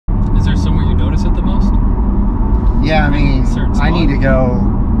Yeah, I mean, I need to go,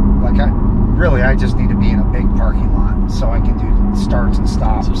 like, I just need to be in a big parking lot so I can do starts and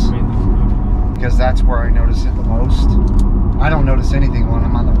stops. Because that's where I notice it the most. I don't notice anything when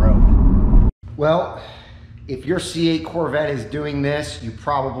I'm on the road. Well, if your C8 Corvette is doing this, you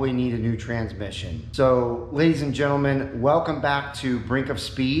probably need a new transmission. So, ladies and gentlemen, welcome back to Brink of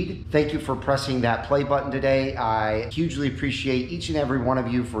Speed. Thank you for pressing that play button today. I hugely appreciate each and every one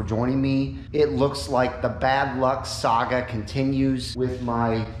of you for joining me. It looks like the bad luck saga continues with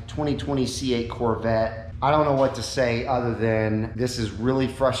my 2020 C8 Corvette. I don't know what to say other than this is really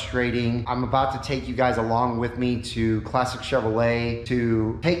frustrating. I'm about to take you guys along with me to Classic Chevrolet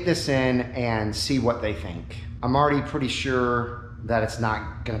to take this in and see what they think. I'm already pretty sure that it's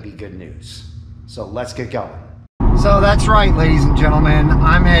not gonna be good news. So let's get going. So that's right, ladies and gentlemen.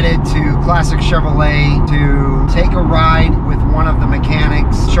 I'm headed to Classic Chevrolet to take a ride with one of the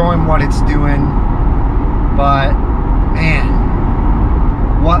mechanics, show him what it's doing. But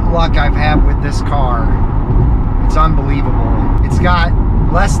man, what luck I've had with this car. It's unbelievable. It's got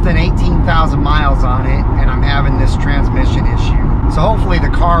less than 18,000 miles on it, and I'm having this transmission issue. So hopefully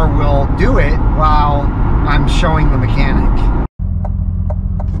the car will do it while I'm showing the mechanic.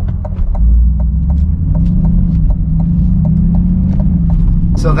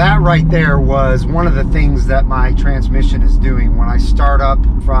 So that right there was one of the things that my transmission is doing. When I start up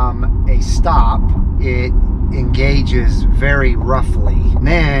from a stop, it engages very roughly. And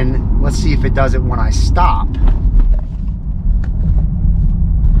then let's see if it does it when I stop.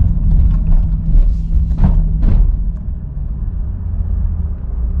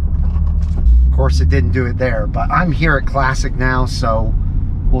 Of course, it didn't do it there, but I'm here at Classic now, so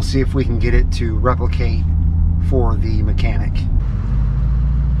we'll see if we can get it to replicate for the mechanic.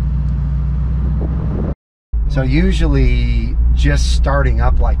 So usually just starting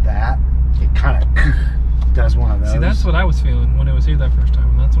up like that, it kind of does one of those. See, that's what I was feeling when I was here that first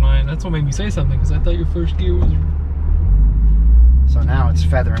time. That's what made me say something, because I thought your first gear was... So now it's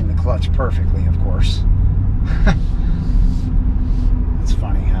feathering the clutch perfectly, of course. It's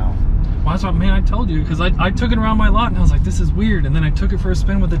funny how... Well, that's what, man, I told you, because I took it around my lot and I was like, this is weird. And then I took it for a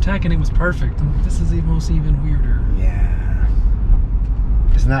spin with the tech and it was perfect. And this is almost even weirder. Yeah.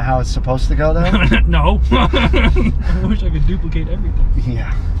 Isn't that how it's supposed to go, though? No. I wish I could duplicate everything.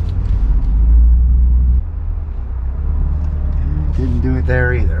 Yeah. Didn't do it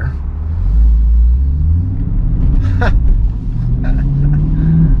there either.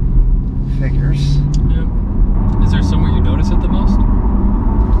 Figures. Yeah. Is there somewhere you notice it the most?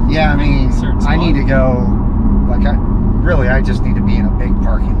 Yeah, I mean, I need to go, like, I just need to be in a big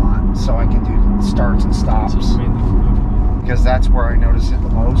parking lot so I can do starts and stops. Because that's where I notice it the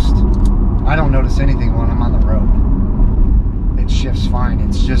most. I don't notice anything when I'm on the road. It shifts fine.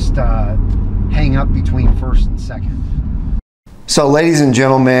 It's just hang up between first and second. So, ladies and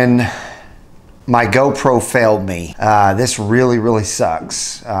gentlemen, my GoPro failed me. This really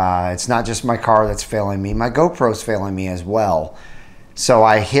sucks. It's not just my car that's failing me. My GoPro's failing me as well. So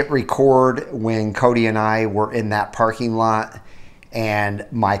I hit record when Cody and I were in that parking lot, and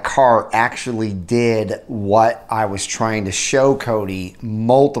my car actually did what I was trying to show Cody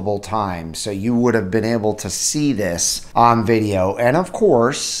multiple times. So you would have been able to see this on video. And of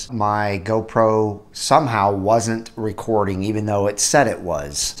course, my GoPro somehow wasn't recording, even though it said it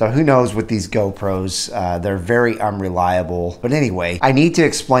was. So who knows with these GoPros, they're very unreliable. But anyway, I need to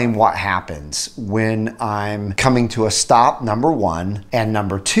explain what happens when I'm coming to a stop, number one, and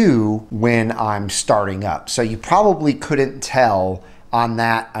number two, when I'm starting up. So you probably couldn't tell on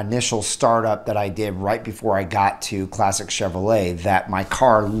that initial startup that I did right before I got to Classic Chevrolet that my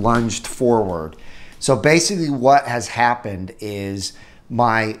car lunged forward. So basically what has happened is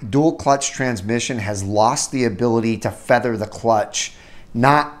my dual clutch transmission has lost the ability to feather the clutch,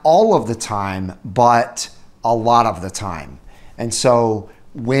 not all of the time, but a lot of the time. And so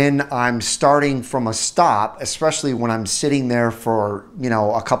when I'm starting from a stop, especially when I'm sitting there for, you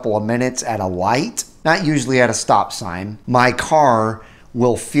know, a couple of minutes at a light, not usually at a stop sign, my car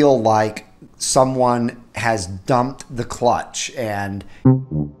will feel like someone has dumped the clutch and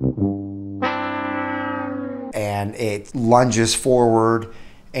it lunges forward,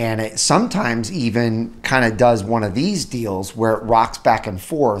 and it sometimes even kind of does one of these deals where it rocks back and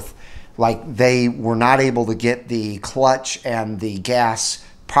forth like they were not able to get the clutch and the gas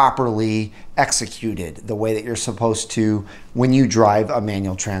properly executed the way that you're supposed to when you drive a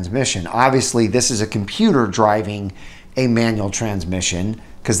manual transmission. Obviously, this is a computer driving a manual transmission,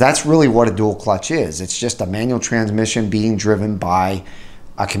 because that's really what a dual clutch is. It's just a manual transmission being driven by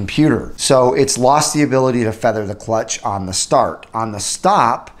a computer. So it's lost the ability to feather the clutch on the start. On the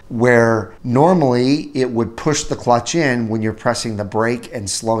stop, where normally it would push the clutch in when you're pressing the brake and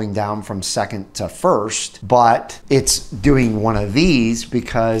slowing down from second to first, but it's doing one of these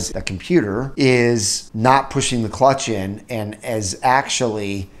because the computer is not pushing the clutch in and is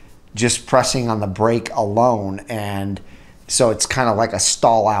actually just pressing on the brake alone, and so it's kind of like a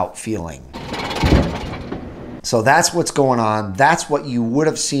stall out feeling. So that's what's going on. That's what you would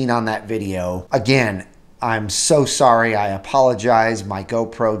have seen on that video. Again, I'm so sorry. I apologize. My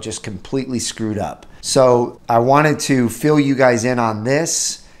GoPro just completely screwed up. So I wanted to fill you guys in on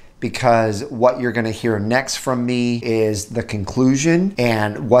this because what you're going to hear next from me is the conclusion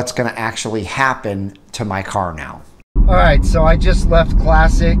and what's going to actually happen to my car now. All right, so I just left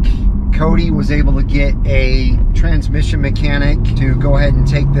Classic. Cody was able to get a transmission mechanic to go ahead and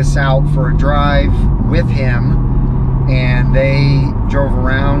take this out for a drive with him, and they drove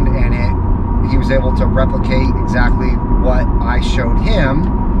around, and he was able to replicate exactly what I showed him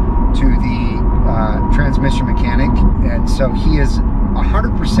to the transmission mechanic, and so he is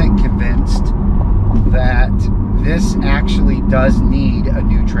 100% convinced that this actually does need a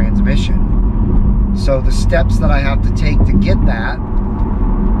new transmission. So the steps that I have to take to get that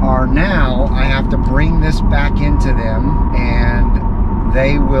are, now I have to bring this back into them, and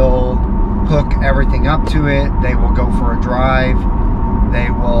they will hook everything up to it. They will go for a drive. They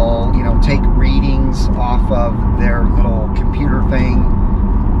will, you know, take readings off of their little computer thing,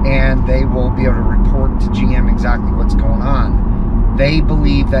 and they will be able to report to GM exactly what's going on. They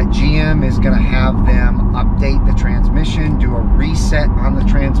believe that GM is going to have them update the transmission, do a reset on the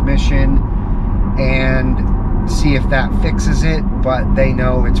transmission, and see if that fixes it, but they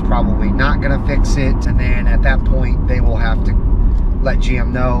know it's probably not going to fix it, and then at that point they will have to let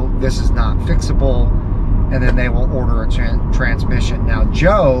GM know this is not fixable, and then they will order a transmission. Now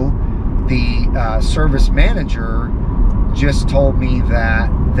Joe, the service manager, just told me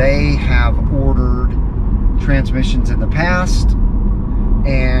that they have ordered transmissions in the past,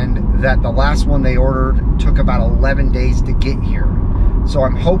 and that the last one they ordered took about 11 days to get here. So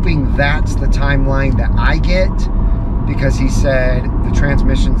I'm hoping that's the timeline that I get, because he said the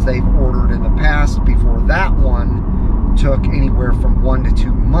transmissions they've ordered in the past before that one took anywhere from 1 to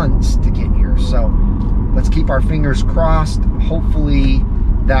 2 months to get here. So let's keep our fingers crossed. Hopefully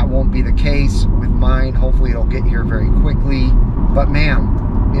that won't be the case with mine. Hopefully it'll get here very quickly. But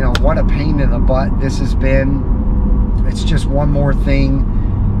man, you know, what a pain in the butt this has been. It's just one more thing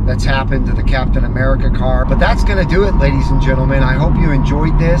that's happened to the Captain America car. But that's gonna do it, ladies and gentlemen. I hope you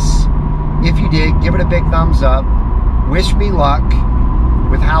enjoyed this. If you did, give it a big thumbs up. Wish me luck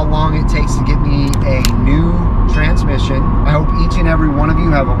with how long it takes to get me a new transmission. I hope each and every one of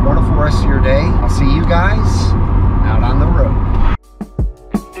you have a wonderful rest of your day. I'll see you guys out on the road.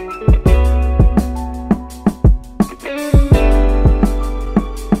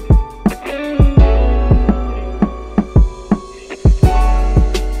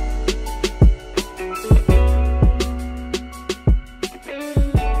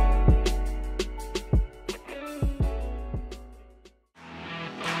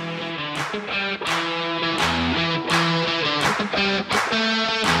 Thank you.